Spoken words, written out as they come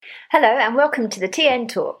Hello and welcome to the TN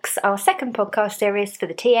Talks, our second podcast series for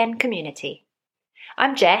the TN community.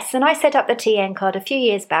 I'm Jess and I set up the TN card a few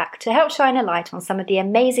years back to help shine a light on some of the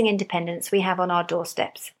amazing independents we have on our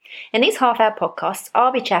doorsteps. In these half-hour podcasts,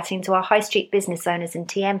 I'll be chatting to our high street business owners and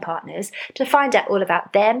TN partners to find out all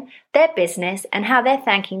about them, their business and how they're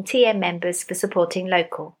thanking TN members for supporting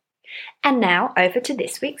local. And now over to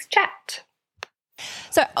this week's chat.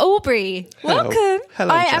 So Aubrey, welcome.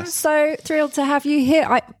 Hello, I Jess. am so thrilled to have you here.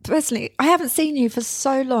 I haven't seen you for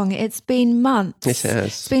so long. It's been months. Yes, it has.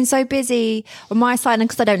 It's been so busy on my side, and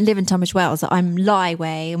because I don't live in Tunbridge Wells, I'm lie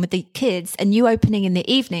way, and with the kids and you opening in the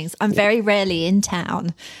evenings, I'm very rarely in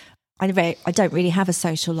town. I don't really have a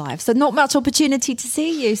social life, so not much opportunity to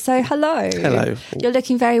see you. So hello. Hello. You're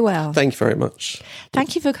looking very well. Thank you very much.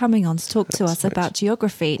 Thank you for coming on to talk to us about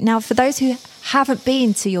geography. Now, for those who haven't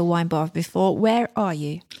been to your wine bar before, where are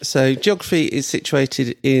you? So Geography is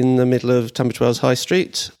situated in the middle of Tunbridge Wells High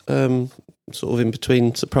Street, sort of in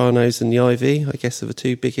between Sopranos and the Ivy, I guess are the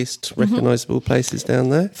two biggest recognisable places down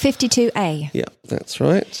there. 52A. Yeah, that's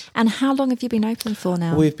right. And how long have you been open for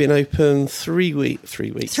now? We've been open 3 weeks.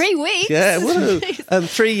 3 weeks? 3 weeks? Yeah,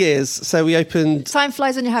 3 years. So we opened... Time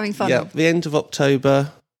flies when you're having fun. Yeah, the end of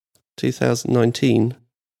October 2019.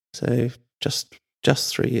 So just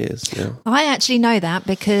 3 years now. I actually know that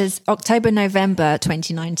because October-November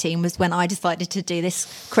 2019 was when I decided to do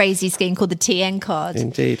this crazy scheme called the TN card.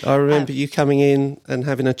 Indeed. I remember you coming in and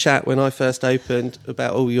having a chat when I first opened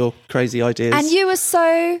about all your crazy ideas. And you were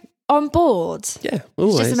so on board. Yeah,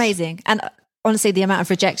 always. It's just amazing. And honestly, the amount of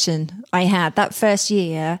rejection I had that first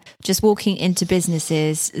year, just walking into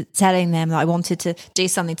businesses, telling them that I wanted to do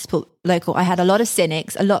something to support local. I had a lot of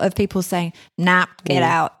cynics, a lot of people saying, nah, get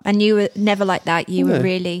out. And you were never like that. You were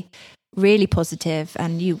really, really positive,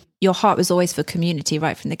 and your heart was always for community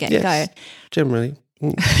right from the get-go. Yes, generally.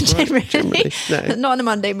 Generally. No. Not on a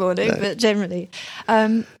Monday morning, but generally.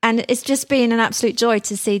 And it's just been an absolute joy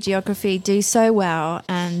to see geography do so well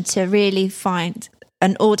and to really find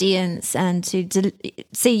an audience and to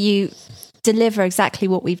see you deliver exactly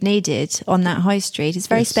what we've needed on that high street. It's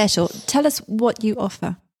very special. Tell us what you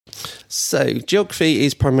offer. So Geography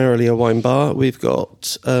is primarily a wine bar. We've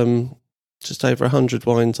got just over 100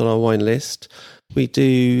 wines on our wine list. We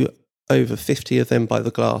do over 50 of them by the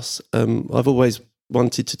glass. I've always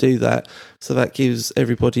wanted to do that, so that gives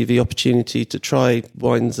everybody the opportunity to try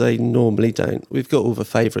wines they normally don't. We've got all the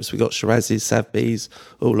favourites. We've got Shirazes, Savbys,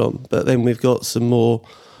 all on, but then we've got some more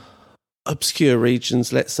obscure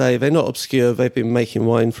regions, let's say. They're not obscure, they've been making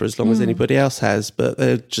wine for as long as anybody else has, but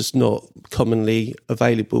they're just not commonly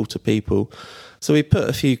available to people. So we put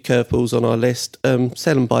a few curveballs on our list,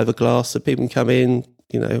 sell them by the glass, so people can come in,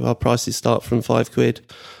 our prices start from £5,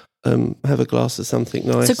 have a glass of something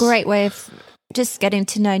nice. It's a great way of just getting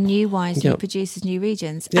to know new wines, new producers, new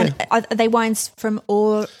regions. Yeah. And are they wines from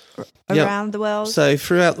all around the world? So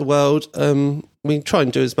throughout the world, we try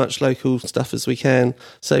and do as much local stuff as we can.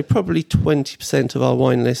 So probably 20% of our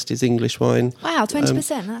wine list is English wine. Wow,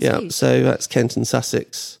 20%, that's huge. So that's Kent and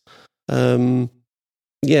Sussex. And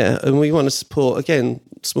we want to support, again,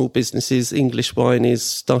 small businesses. English wine is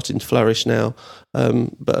starting to flourish now,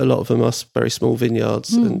 but a lot of them are very small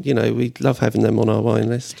vineyards, and we love having them on our wine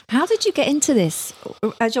list. How did you get into this?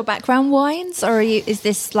 As your background wines, or is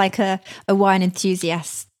this like a wine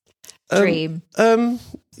enthusiast dream?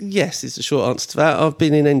 Yes, is the short answer to that. I've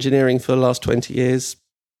been in engineering for the last 20 years,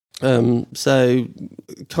 so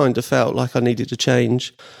kind of felt like I needed a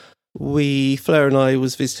change. Fleur and I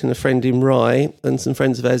was visiting a friend in Rye, and some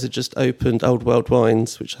friends of ours had just opened Old World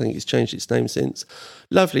Wines, which I think has changed its name since.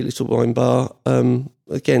 Lovely little wine bar.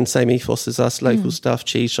 Again, same ethos as us, local stuff,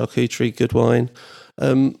 cheese, charcuterie, good wine.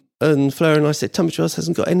 And Fleur and I said, Tunbridge Wells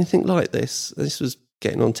hasn't got anything like this. This was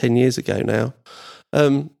getting on 10 years ago now.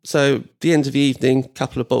 So the end of the evening,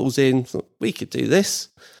 couple of bottles in, thought, we could do this.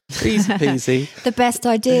 Easy peasy. The best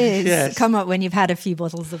ideas come up when you've had a few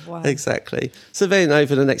bottles of wine. Exactly. So then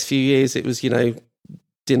over the next few years, it was,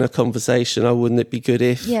 dinner conversation. Oh, wouldn't it be good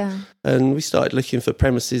if? Yeah. And we started looking for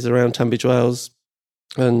premises around Tunbridge Wells,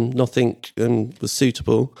 and nothing was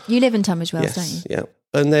suitable. You live in Tunbridge Wells, don't you? Yeah.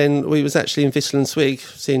 And then we was actually in Thistle and Swig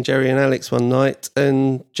seeing Jerry and Alex one night,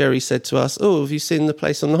 and Jerry said to us, oh, have you seen the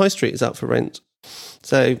place on the high street is up for rent?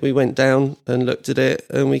 So we went down and looked at it,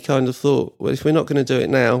 and we kind of thought, well, if we're not going to do it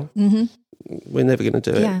now, we're never going to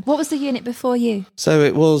do it. Yeah. What was the unit before you? So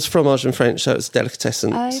it was fromage and French, so it was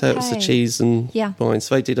delicatessen. Okay. So it was the cheese and wine.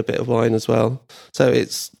 So they did a bit of wine as well. So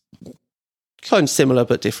it's kind of similar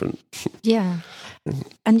but different. Yeah.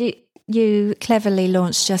 And you cleverly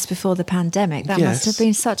launched just before the pandemic. That must have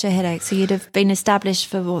been such a headache. So you'd have been established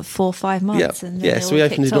for what, 4 or 5 months? Yeah, And then so we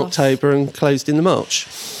opened in October and closed in March.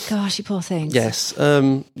 Gosh, you poor things. Yes,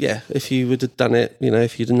 if you would have done it,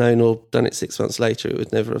 if you'd have known or done it 6 months later, it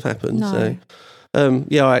would never have happened. No.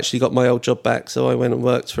 So, I actually got my old job back, so I went and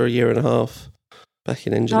worked for a year and a half back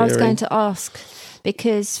in engineering. I was going to ask,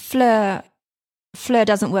 because Fleur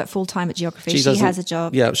doesn't work full-time at Geography. She has a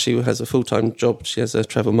job. Yeah, she has a full-time job. She has a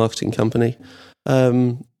travel marketing company.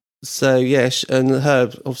 And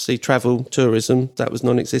her, obviously, travel, tourism, that was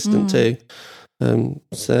non-existent too.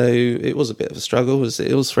 So it was a bit of a struggle, as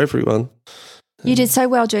it was for everyone. You did so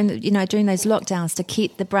well during those lockdowns to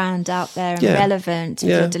keep the brand out there and relevant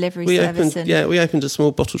with your delivery service. We opened a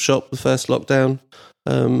small bottle shop the first lockdown.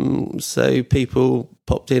 So people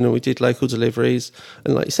popped in and we did local deliveries.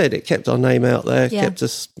 And like you said, it kept our name out there, kept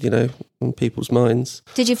us, on people's minds.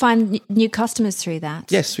 Did you find new customers through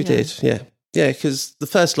that? Yes, we did, yeah. Yeah, because the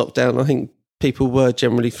first lockdown, I think people were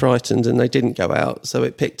generally frightened and they didn't go out. So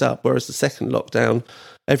it picked up, whereas the second lockdown,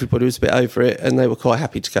 everybody was a bit over it and they were quite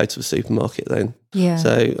happy to go to the supermarket then. Yeah.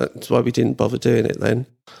 So that's why we didn't bother doing it then.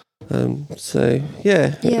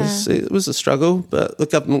 It was a struggle, but the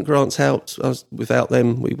government grants helped. Without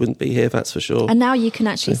them, we wouldn't be here, that's for sure. And now you can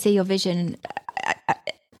actually see your vision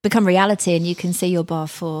become reality, and you can see your bar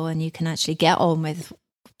 4 and you can actually get on with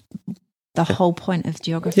the whole point of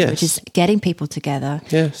Geography, which is getting people together,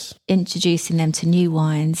 introducing them to new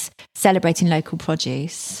wines, celebrating local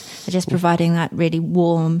produce, and just providing that really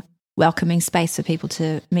warm, welcoming space for people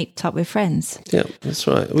to meet up with friends. Yeah, that's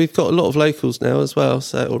right. We've got a lot of locals now as well,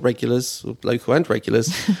 or regulars, or local and regulars.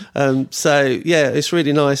 It's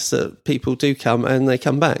really nice that people do come and they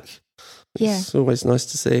come back. It's always nice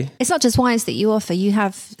to see. It's not just wines that you offer, you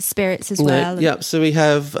have spirits as well. Yeah, so we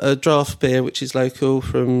have a draft beer, which is local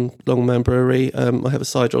from Longman Brewery. I have a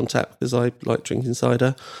cider on tap because I like drinking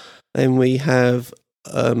cider. Then we have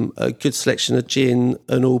a good selection of gin,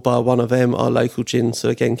 and all bar one of them are local gin. So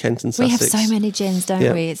again, Kent and Sussex. We have so many gins,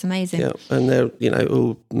 don't we? It's amazing. Yeah, and they're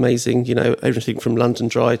all amazing. Everything from London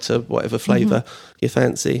Dry to whatever flavour you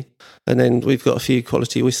fancy. And then we've got a few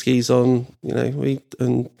quality whiskies on.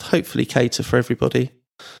 And hopefully cater for everybody.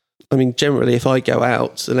 I mean, generally, if I go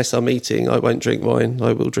out, unless I'm eating, I won't drink wine.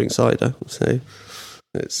 I will drink cider. So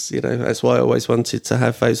it's that's why I always wanted to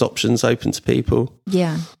have those options open to people.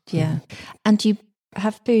 Yeah. And you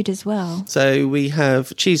have food as well. So we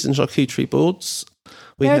have cheese and charcuterie boards.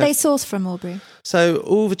 Where are they sourced from, Aubrey? So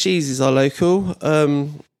all the cheeses are local.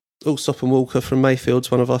 Allsop and Walker from Mayfield's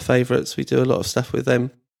one of our favourites. We do a lot of stuff with them.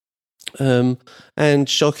 And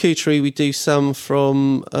charcuterie, we do some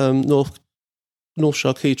from North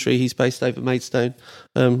Charcuterie. He's based over Maidstone.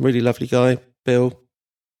 Really lovely guy, Bill.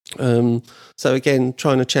 So again,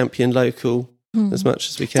 trying to champion local as much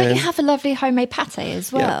as we can. Don't you have a lovely homemade pate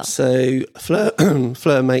as well? Yeah, so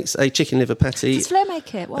Fleur makes a chicken liver patty. Does Fleur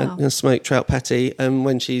make it? Wow. And a smoked trout patty. And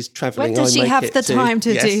when she's travelling, when does she have the time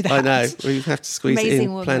to do that? I know. We have to squeeze Amazing it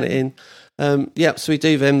in, woman. plan it in. So we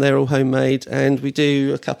do them. They're all homemade. And we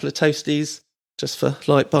do a couple of toasties just for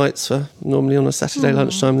light bites. For normally on a Saturday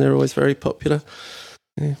lunchtime, they're always very popular.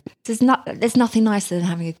 Yeah. There's nothing nicer than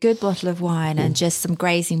having a good bottle of wine and just some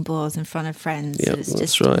grazing boards in front of friends. It's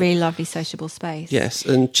just a really lovely sociable space. Yes,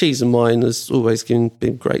 and cheese and wine has always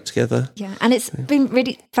been great together. Yeah, and it's been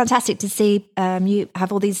really fantastic to see you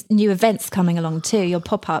have all these new events coming along too, your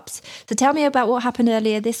pop-ups. So tell me about what happened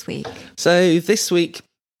earlier this week. So this week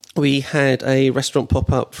we had a restaurant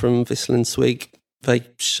pop-up from Vissel and Swig. They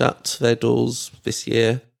shut their doors this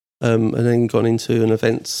year and then gone into an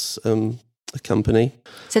events a company.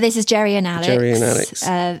 So this is Jerry and Alex. Jerry and Alex.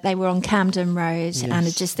 They were on Camden Road, and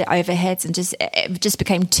it just the overheads and it just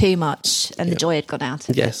became too much, and the joy had gone out of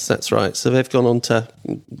it. Yes, that's right. So they've gone on to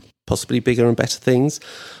possibly bigger and better things.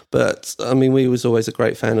 But I mean, we was always a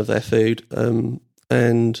great fan of their food,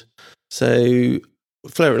 and so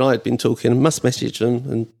Fleur and I had been talking and must message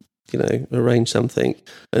them and arrange something.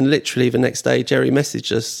 And literally the next day, Jerry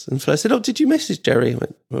messaged us, and Fleur said, "Oh, did you message Jerry?" I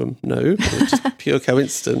went, "No, it was just pure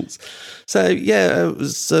coincidence." So it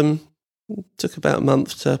was took about a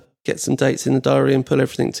month to get some dates in the diary and pull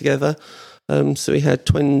everything together. So we had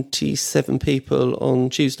 27 people on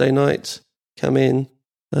Tuesday night come in.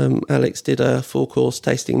 Alex did a 4-course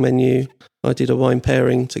tasting menu. I did a wine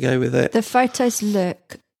pairing to go with it. The photos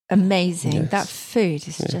look amazing. Yes. That food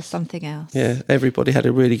is just something else. Yeah, everybody had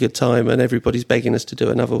a really good time, and everybody's begging us to do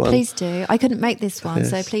another one. Please do. I couldn't make this one,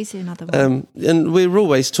 so please do another one. And we're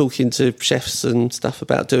always talking to chefs and stuff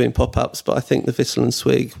about doing pop-ups, but I think the Vissel and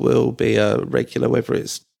Swig will be a regular, whether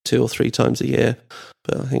it's 2 or 3 times a year.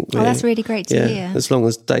 But I think that's really great to hear. As long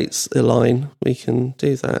as dates align, we can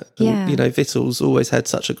do that. And, Vittles always had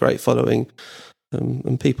such a great following,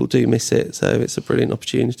 and people do miss it. So it's a brilliant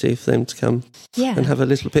opportunity for them to come and have a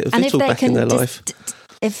little bit of Vittle back in their life.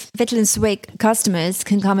 If Vittle and Swig customers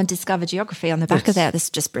can come and discover geography on the back of that,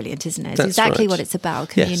 that's just brilliant, isn't it? It's exactly what it's about,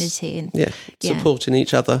 community. And supporting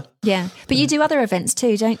each other. Yeah, but you do other events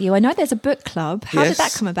too, don't you? I know there's a book club. How did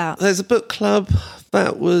that come about? There's a book club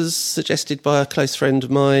that was suggested by a close friend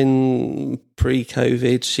of mine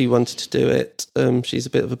pre-COVID. She wanted to do it. She's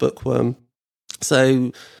a bit of a bookworm.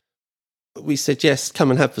 So we said, yes,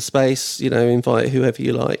 come and have the space, invite whoever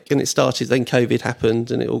you like. And it started, then COVID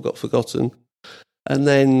happened and it all got forgotten. And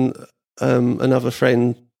then another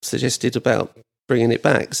friend suggested about bringing it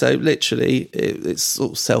back. So literally, it's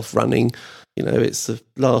sort of self-running. It's the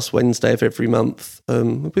last Wednesday of every month.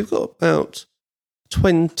 We've got about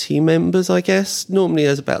 20 members, I guess. Normally,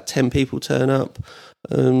 there's about 10 people turn up.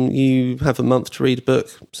 You have a month to read a book.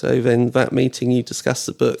 So then that meeting, you discuss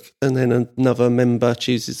the book, and then another member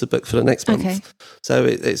chooses the book for the next month. Okay. So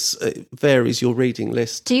it varies your reading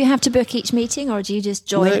list. Do you have to book each meeting, or do you just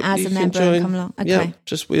join as a member and come along? Okay.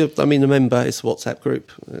 Yeah, the member is a WhatsApp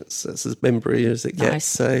group. It's as member-y as it gets.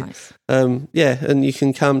 So, and you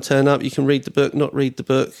can turn up. You can read the book, not read the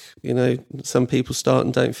book. Some people start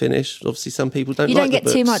and don't finish. Obviously, some people don't. You don't get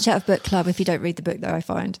too much out of book club if you don't read the book, though. I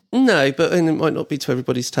find no, but it might not be to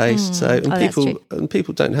everybody's taste.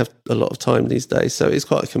 People don't have a lot of time these days, so it's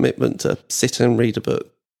quite a commitment to sit and read a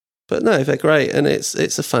book. But no, they're great, and it's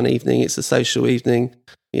a fun evening. It's a social evening.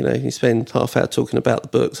 You spend half hour talking about the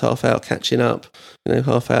books, half hour catching up,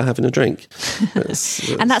 half hour having a drink.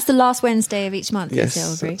 And that's the last Wednesday of each month. Yes,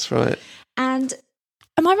 Aubrey? That's right. And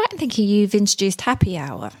am I right in thinking you've introduced happy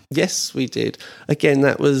hour? Yes, we did. Again,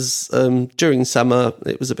 that was during summer.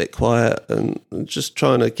 It was a bit quiet and just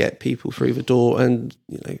trying to get people through the door. And,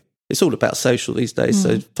 it's all about social these days,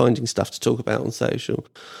 so finding stuff to talk about on social.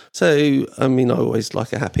 So, I always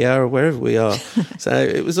like a happy hour wherever we are. So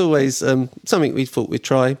it was always something we thought we'd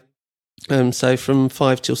try. So from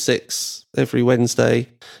 5 till 6 every Wednesday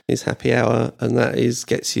is happy hour, and that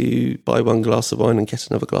gets you buy one glass of wine and get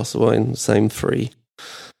another glass of wine, same free.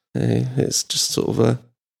 It's just sort of a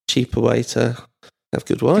cheaper way to have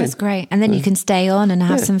good wine. That's great. And then you can stay on and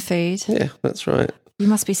have some food. Yeah, that's right. You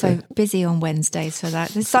must be so busy on Wednesdays for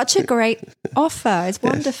that. It's such a great offer. It's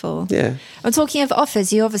wonderful. Yeah. I'm talking of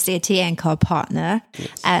offers. You're obviously a TN card partner,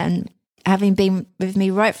 and having been with me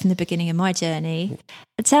right from the beginning of my journey,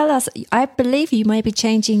 tell us, I believe you may be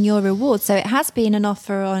changing your rewards. So it has been an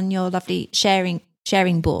offer on your lovely sharing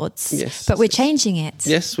boards, yes, but we're changing it.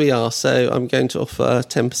 Yes, we are. So I'm going to offer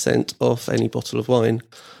 10% off any bottle of wine.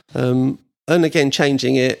 And again,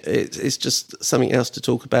 changing it's just something else to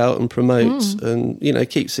talk about and promote and,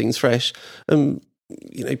 keeps things fresh.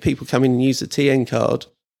 People come in and use the TN card,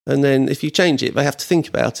 and then if you change it, they have to think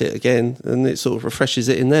about it again, and it sort of refreshes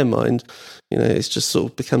it in their mind. It's just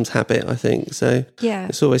sort of becomes habit, I think. So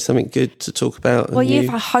it's always something good to talk about. Well, you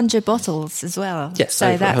have 100 bottles as well. Yes, so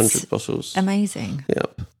over 100 bottles. Amazing.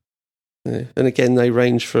 Yep. Yeah. And again, they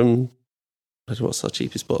range from, I don't know, what's our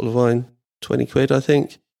cheapest bottle of wine? 20 quid, I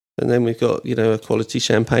think. And then we've got, a quality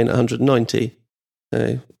champagne at 190.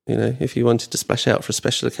 If you wanted to splash out for a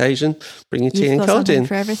special occasion, bring your TN card in.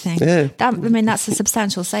 For everything. Yeah. That's a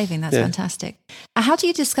substantial saving. That's fantastic. How do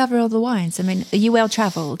you discover all the wines? Are you well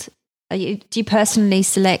travelled? Do you personally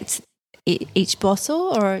select each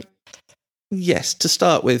bottle, or? Yes, to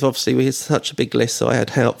start with, obviously we had such a big list, so I had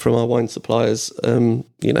help from our wine suppliers.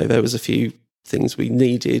 There was a few things we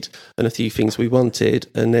needed and a few things we wanted,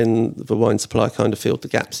 and then the wine supplier kind of filled the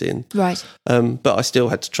gaps in. Right. But I still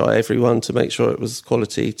had to try everyone to make sure it was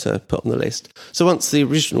quality to put on the list. So once the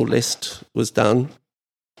original list was done,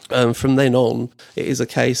 from then on, it is a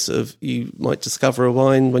case of you might discover a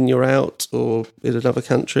wine when you're out or in another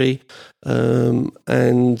country,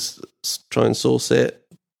 and try and source it,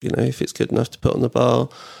 if it's good enough to put on the bar.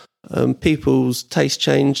 People's taste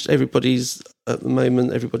changed. At the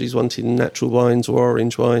moment, everybody's wanting natural wines or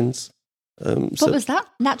orange wines. What was that?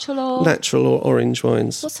 Natural or orange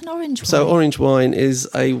wines? What's an orange wine? So orange wine is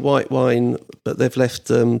a white wine, but they've left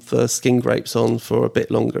the skin grapes on for a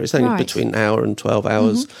bit longer. It's only between an hour and 12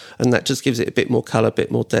 hours, and that just gives it a bit more colour, a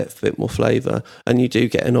bit more depth, a bit more flavour, and you do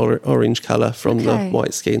get an orange colour from the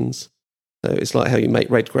white skins. So it's like how you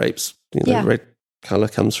make red grapes. Red colour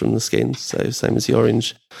comes from the skins, so same as the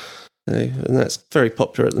orange. And that's very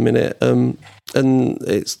popular at the minute, and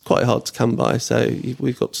it's quite hard to come by. So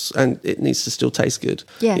we've got, and it needs to still taste good.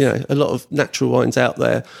 Yes. A lot of natural wines out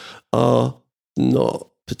there are not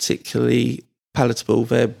particularly palatable.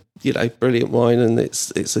 They're, brilliant wine, and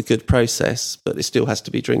it's a good process, but it still has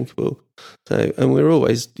to be drinkable. So, and we're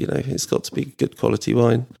always, it's got to be good quality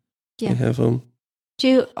wine. Yeah. We have Do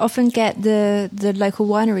you often get the local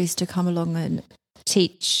wineries to come along and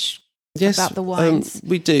teach about the wines?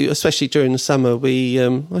 We do, especially during the summer. We, I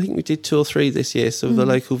think we did 2 or 3 this year. So the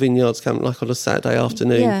local vineyards come like on a Saturday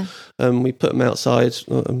afternoon. Yeah. We put them outside,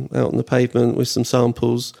 out on the pavement with some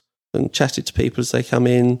samples, and chatted to people as they come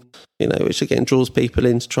in, which again draws people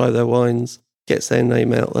in to try their wines, gets their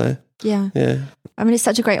name out there. Yeah. Yeah. I mean, it's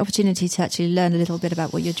such a great opportunity to actually learn a little bit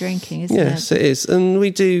about what you're drinking, isn't it? Yes, it is. And we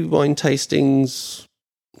do wine tastings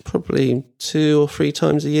probably 2 or 3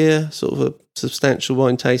 times a year, sort of a substantial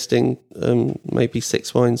wine tasting, maybe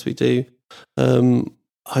 6 wines we do.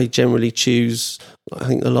 I generally choose, I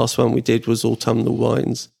think the last one we did was autumnal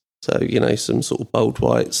wines. So, some sort of bold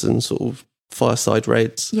whites and sort of fireside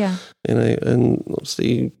reds. Yeah. And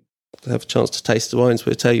obviously have a chance to taste the wines.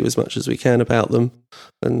 We'll tell you as much as we can about them,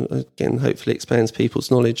 and again, hopefully expands people's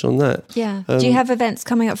knowledge on that. Yeah. Do you have events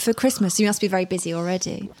coming up for Christmas? You must be very busy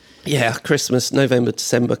already. Yeah, Christmas, November,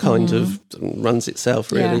 December kind of runs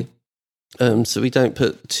itself, really. Yeah. So we don't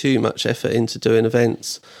put too much effort into doing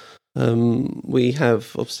events. We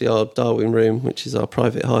have obviously our Darwin room, which is our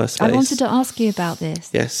private hire space. I wanted to ask you about this.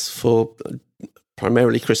 Yes, for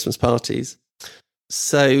primarily Christmas parties.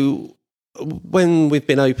 So when we've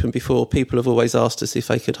been open before, people have always asked us if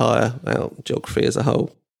they could hire out geography as a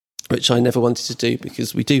whole, which I never wanted to do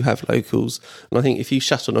because we do have locals. And I think if you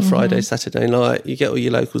shut on a Friday, Saturday night, you get all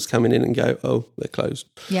your locals coming in and go, oh, they're closed.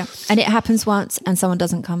 Yeah. And it happens once and someone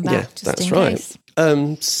doesn't come back. Yeah, just that's in right. Case.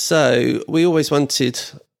 So we always wanted,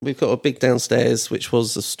 we've got a big downstairs, which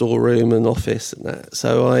was a storeroom and office and that.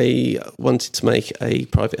 So I wanted to make a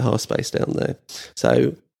private hire space down there.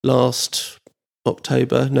 So last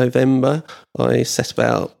October, November, I set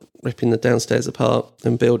about ripping the downstairs apart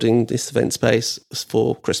and building this event space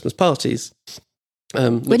for Christmas parties.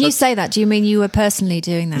 When you say that, do you mean you were personally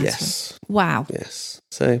doing that? Yes. Wow. Yes.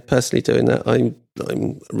 So personally doing that, I'm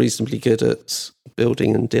reasonably good at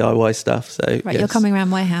building and DIY stuff. So right, yes. You're coming around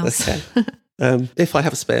my house. Okay. If I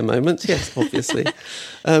have a spare moment, yes, obviously.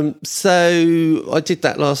 So I did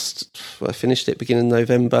that I finished it beginning of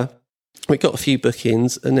November. We got a few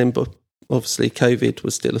bookings, and then obviously COVID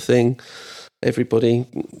was still a thing. Everybody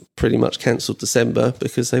pretty much cancelled December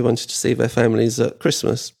because they wanted to see their families at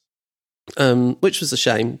Christmas, which was a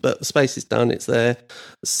shame, but the space is done, it's there.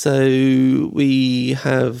 So we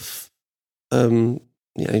have, during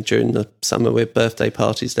the summer, we have birthday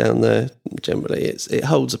parties down there. Generally, it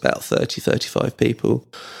holds about 30, 35 people.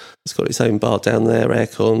 It's got its own bar down there,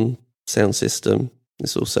 aircon, sound system.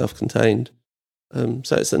 It's all self-contained.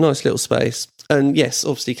 So it's a nice little space. And yes,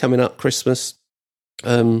 obviously coming up Christmas,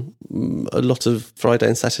 a lot of Friday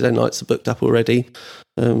and Saturday nights are booked up already.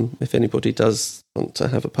 If anybody does want to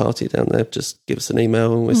have a party down there, just give us an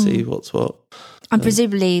email and we'll see what's what. And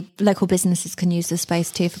presumably local businesses can use the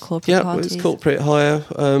space too for corporate parties. Yeah, it's corporate hire.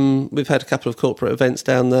 We've had a couple of corporate events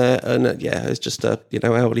down there, and it's just a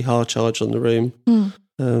hourly hire charge on the room.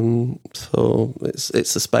 So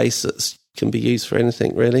it's a space that can be used for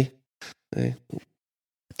anything really. Yeah.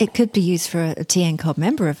 It could be used for a TN Club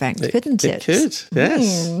member event, couldn't it? It could,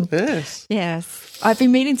 yes. Yes. I've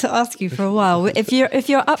been meaning to ask you for a while. If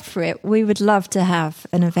you're up for it, we would love to have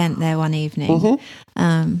an event there one evening.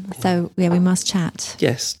 So we must chat.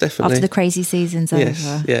 Yes, definitely. After the crazy season's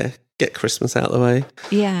over. Yeah. Get Christmas out of the way.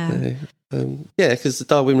 Yeah. Because the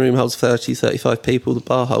Darwin room holds 30, 35 people. The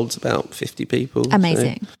bar holds about 50 people.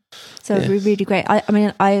 Amazing. So really great.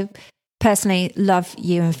 I personally love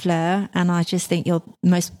you and Fleur, and I just think you're the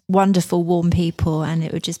most wonderful, warm people, and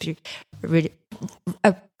it would just be really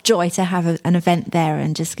a joy to have an event there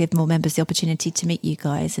and just give more members the opportunity to meet you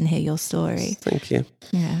guys and hear your story. Thank you.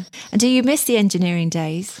 Yeah. And do you miss the engineering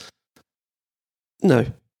days? No.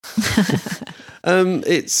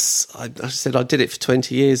 I said I did it for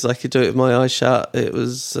 20 years. I could do it with my eyes shut. It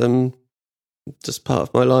was just part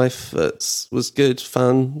of my life. That was good,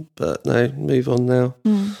 fun, but no, move on now.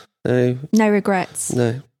 No regrets.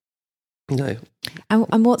 No.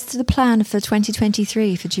 And what's the plan for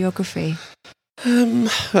 2023 for geography?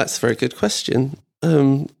 That's a very good question.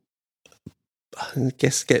 I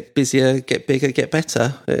guess get busier, get bigger, get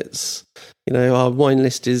better. It's our wine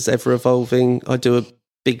list is ever evolving. I do a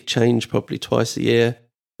big change probably twice a year,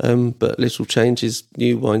 but little changes,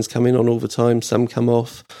 new wines coming on all the time. Some come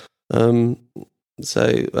off.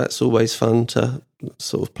 So that's always fun to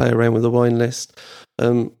sort of play around with the wine list.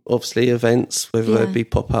 Obviously events, whether it be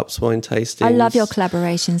pop-ups, wine tastings. I love your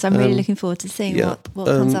collaborations. I'm really looking forward to seeing what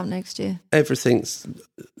comes up next year. Everything's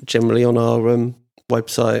generally on our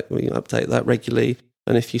website. We update that regularly.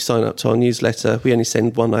 And if you sign up to our newsletter, we only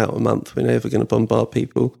send one out a month. We're never going to bombard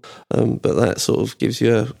people. But that sort of gives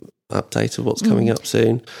you an update of what's coming up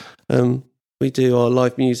soon. We do our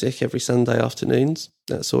live music every Sunday afternoons.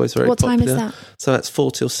 That's always very popular. What time is that? So that's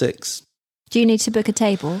 4 till 6. Do you need to book a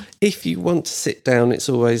table? If you want to sit down, it's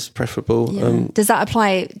always preferable. Yeah. Does that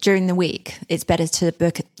apply during the week? It's better to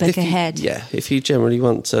book ahead? If you generally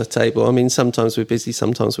want a table. I mean, sometimes we're busy,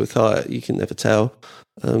 sometimes we're quiet. You can never tell.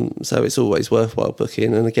 So it's always worthwhile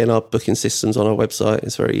booking. And again, our booking system's on our website.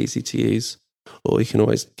 It's very easy to use. Or you can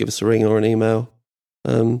always give us a ring or an email.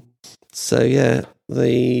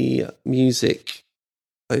 The music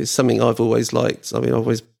is something I've always liked. I mean, I've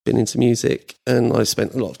always been into music, and I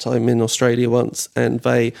spent a lot of time in Australia once, and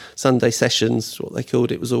Sunday sessions, what they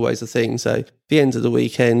called it, was always a thing. So the end of the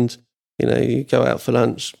weekend, you go out for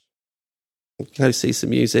lunch, go see some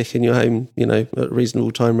music, and you're home, at a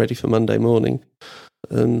reasonable time, ready for Monday morning.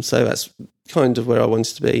 So that's kind of where I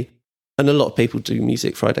wanted to be. And a lot of people do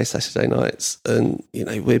music Friday, Saturday nights, and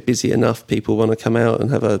we're busy enough. People want to come out and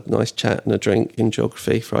have a nice chat and a drink in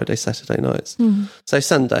geography Friday, Saturday nights. So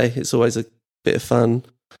Sunday, it's always a bit of fun.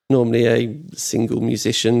 Normally a single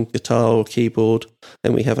musician, guitar or keyboard.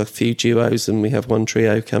 Then we have a few duos and we have one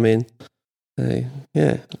trio come in.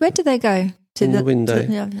 Where do they go? To the window.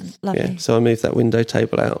 Lovely. Yeah, so I moved that window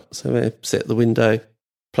table out. So we sit at the window,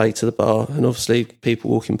 play to the bar, and obviously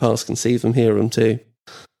people walking past can see them, hear them too.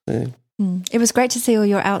 It was great to see all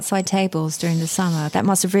your outside tables during the summer. That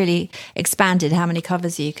must have really expanded how many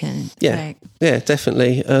covers you can take. Yeah,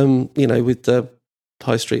 definitely. With the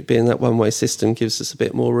high street being that one-way system gives us a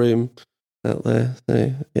bit more room out there.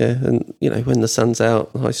 So, and when the sun's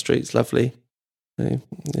out, the high street's lovely. So,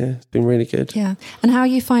 it's been really good. Yeah. And how are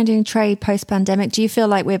you finding trade post-pandemic? Do you feel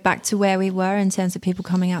like we're back to where we were in terms of people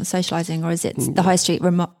coming out and socialising, or is it the high street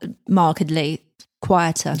markedly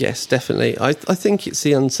quieter? Yes, definitely. I think it's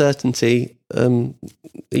the uncertainty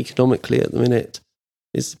economically at the minute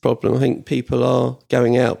is the problem. I think people are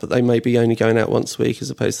going out, but they may be only going out once a week as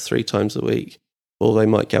opposed to 3 times a week. Or they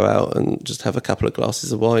might go out and just have a couple of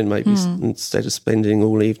glasses of wine maybe instead of spending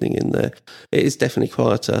all evening in there. It is definitely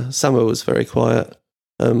quieter. Summer was very quiet.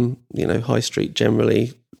 High street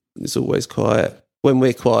generally is always quiet. When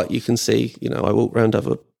we're quiet, you can see, I walk around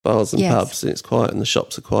other bars and pubs and it's quiet and the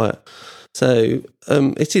shops are quiet. So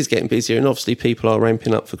it is getting busier, and obviously people are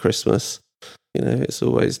ramping up for Christmas. It's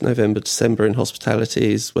always November, December in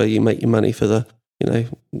hospitality is where you make your money for the,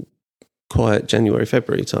 quiet January,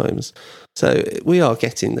 February times. So we are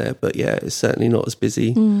getting there, but it's certainly not as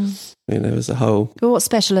busy, as a whole. But what's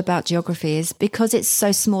special about geography is because it's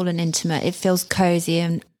so small and intimate, it feels cozy,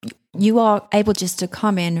 and you are able just to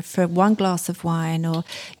come in for one glass of wine or,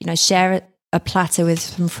 share a platter with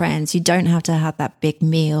some friends. You don't have to have that big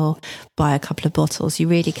meal, buy a couple of bottles. You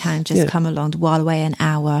really can just come along, while away an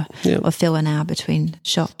hour or fill an hour between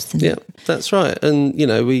shops. And that's right. And,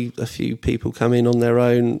 a few people come in on their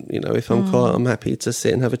own. If I'm quiet, I'm happy to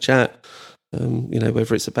sit and have a chat.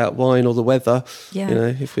 Whether it's about wine or the weather,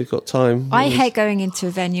 if we've got time. I hate going into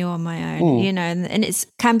a venue on my own, and it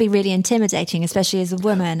can be really intimidating, especially as a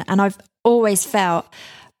woman. And I've always felt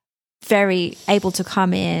very able to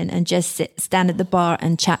come in and just stand at the bar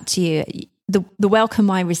and chat to you. The welcome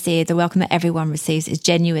I receive, the welcome that everyone receives is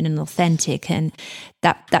genuine and authentic, and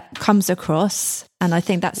that comes across. And I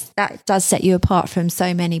think that does set you apart from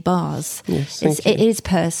so many bars. Yes, it is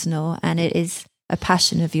personal, and it is a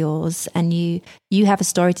passion of yours, and you have a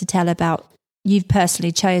story to tell about. You've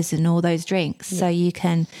personally chosen all those drinks, so you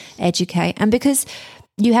can educate. And because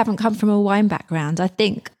you haven't come from a wine background, I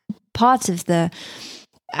think part of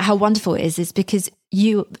how wonderful it is because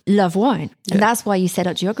you love wine, and that's why you set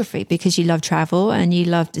up geography, because you love travel and you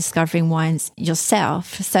love discovering wines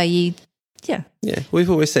yourself. So we've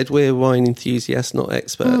always said we're wine enthusiasts, not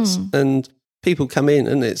experts. And people come in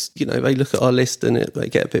and it's, they look at our list and they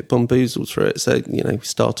get a bit bamboozled through it. So, we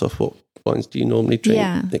start off, what wines do you normally drink,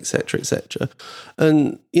 et cetera, et cetera.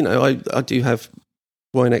 And, I do have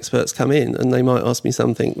wine experts come in and they might ask me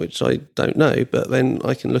something which I don't know, but then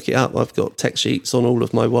I can look it up. I've got text sheets on all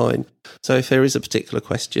of my wine. So if there is a particular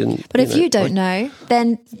question... But if you don't know,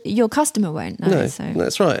 then your customer won't know. No, so.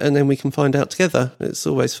 That's right. And then we can find out together. It's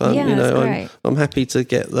always fun. Yeah, that's great. I'm happy to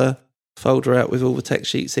get the folder out with all the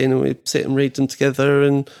text sheets in, and we sit and read them together,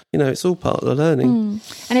 and it's all part of the learning.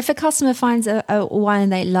 And if a customer finds a wine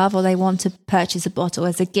they love, or they want to purchase a bottle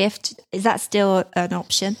as a gift, is that still an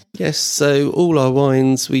option? Yes, so all our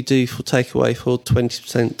wines we do for takeaway for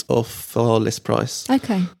 20% off our list price.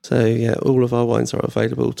 Okay. So yeah, all of our wines are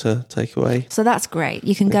available to take away. So that's great.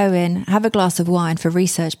 You can go in, have a glass of wine for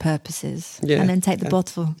research purposes, and then take the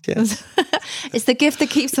bottle. Yes. It's the gift that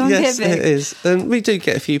keeps on yes, giving. It is. And we do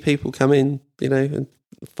get a few people come in, and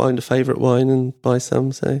find a favourite wine and buy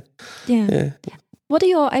some. So yeah. What are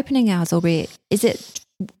your opening hours, Aubrey? Is it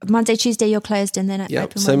Monday, Tuesday you're closed, and then open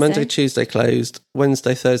Wednesday? So Monday, Tuesday closed.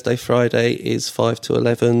 Wednesday, Thursday, Friday is 5 to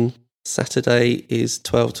 11. Saturday is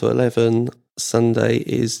 12 to 11. Sunday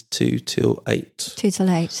is 2 till 8. 2 till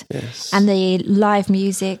 8. Yes. And the live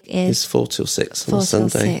music is 4 till 6 4 on till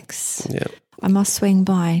Sunday. 6. Yeah. I must swing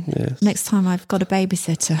by next time I've got a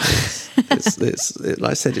babysitter. it's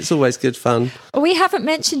like I said, it's always good fun. We haven't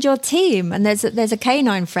mentioned your team, and there's a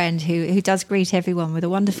canine friend who does greet everyone with a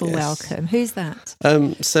wonderful welcome. Who's that?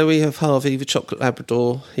 So we have Harvey, the chocolate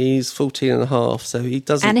Labrador. He's 14 and a half, so he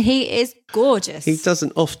doesn't... And he is gorgeous. He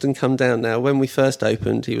doesn't often come down now. When we first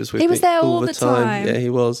opened, he was with me there all the time. Yeah,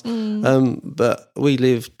 he was. But we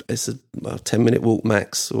lived, it's a 10-minute walk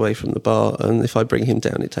max away from the bar, and if I bring him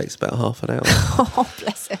down, it takes about half an hour. Oh,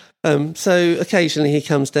 bless him. So occasionally he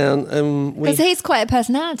comes down. Because he's quite a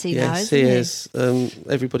personality now, isn't he? Yes, he is.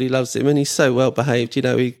 Everybody loves him, and he's so well behaved.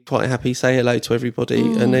 He's quite happy, say hello to everybody,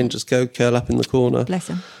 and then just go curl up in the corner. Bless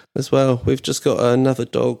him. As well, we've just got another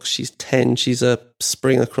dog. She's 10. She's a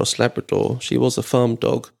Springer Cross Labrador. She was a farm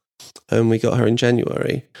dog, and we got her in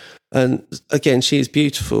January. And again, she is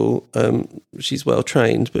beautiful. She's well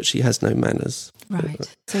trained, but she has no manners.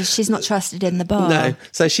 Right. So she's not trusted in the bar. No.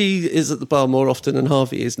 So she is at the bar more often than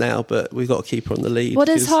Harvey is now, but we've got to keep her on the lead. What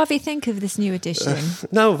does Harvey think of this new addition?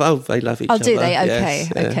 No, they love each other. Oh, do they? Okay.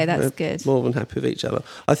 Yes, Okay, that's good. More than happy with each other.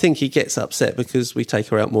 I think he gets upset because we take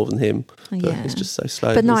her out more than him. But it's just so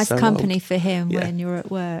slow. But nice company for him when you're at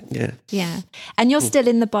work. Yeah. Yeah. And you're still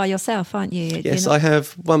in the bar yourself, aren't you? Yes, I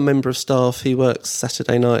have one member of staff. He works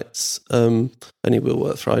Saturday nights, and he will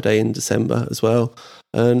work Friday in December as well.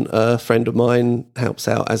 And a friend of mine helps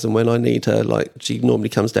out as and when I need her. Like, she normally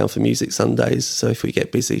comes down for music Sundays, so if we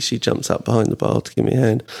get busy, she jumps up behind the bar to give me a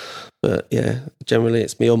hand. But yeah, generally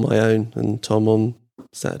it's me on my own and Tom on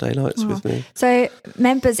Saturday nights with me. So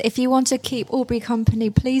members, if you want to keep Aubrey company,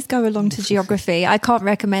 please go along to Geography. I can't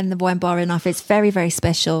recommend the wine bar enough. It's very, very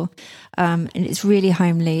special, and it's really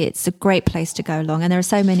homely. It's a great place to go along, and there are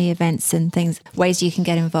so many events and ways you can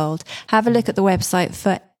get involved. Have a look at the website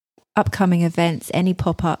for upcoming events, any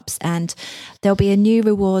pop-ups, and there'll be a new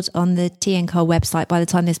reward on the TN Car website by the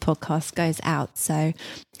time this podcast goes out. So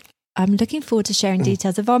I'm looking forward to sharing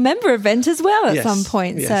details of our member event as well at some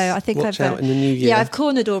point. Yes. So I think Watch out in the new year. Yeah, I've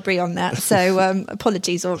cornered Aubrey on that. So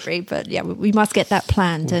apologies, Aubrey, but yeah, we must get that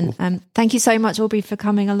planned. And thank you so much, Aubrey, for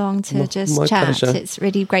coming along to just my chat. pleasure. It's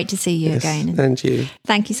really great to see you again. And you.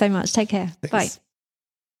 Thank you so much. Take care. Thanks. Bye.